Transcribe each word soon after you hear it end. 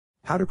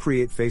How to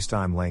create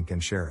FaceTime link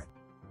and share it.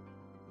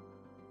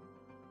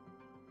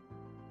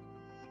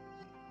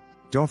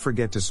 Don't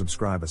forget to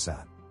subscribe us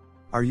at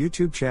our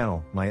YouTube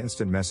channel, My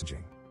Instant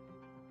Messaging.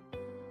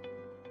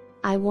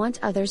 I want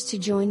others to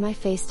join my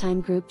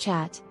FaceTime group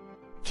chat.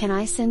 Can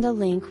I send a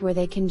link where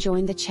they can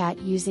join the chat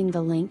using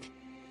the link?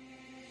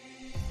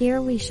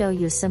 Here we show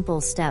you simple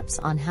steps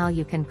on how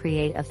you can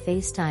create a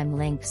FaceTime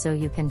link so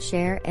you can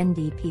share and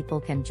people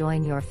can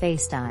join your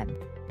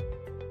FaceTime.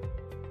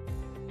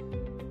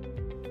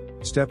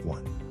 Step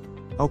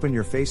 1. Open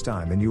your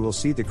FaceTime and you will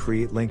see the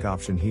Create Link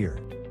option here.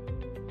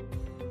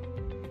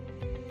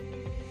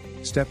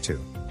 Step 2.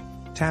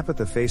 Tap at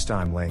the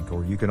FaceTime link,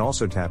 or you can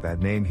also tap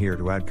Add Name here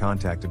to add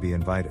contact to be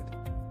invited.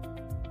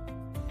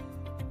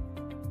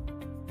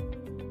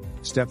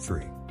 Step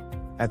 3.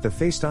 At the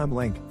FaceTime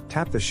link,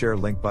 tap the Share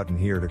Link button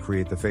here to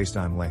create the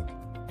FaceTime link.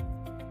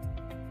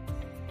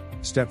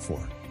 Step 4.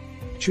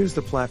 Choose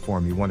the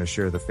platform you want to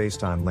share the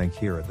FaceTime link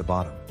here at the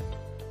bottom.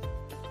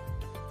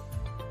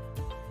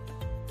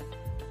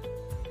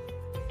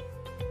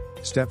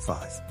 Step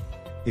 5.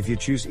 If you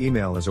choose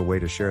email as a way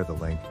to share the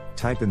link,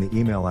 type in the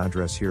email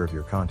address here of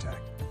your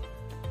contact.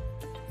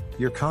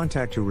 Your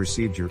contact who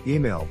received your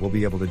email will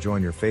be able to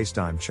join your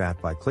FaceTime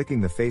chat by clicking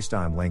the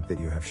FaceTime link that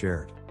you have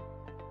shared.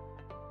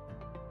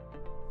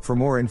 For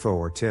more info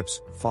or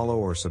tips, follow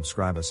or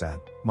subscribe us at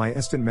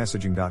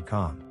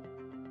myinstantmessaging.com.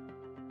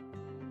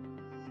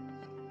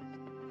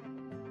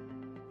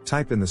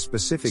 Type in the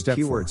specific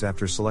keywords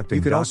after selecting.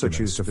 You could also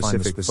choose to find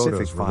the specific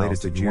photos related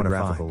to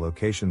geographical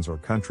locations or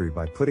country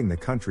by putting the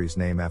country's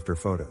name after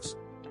photos.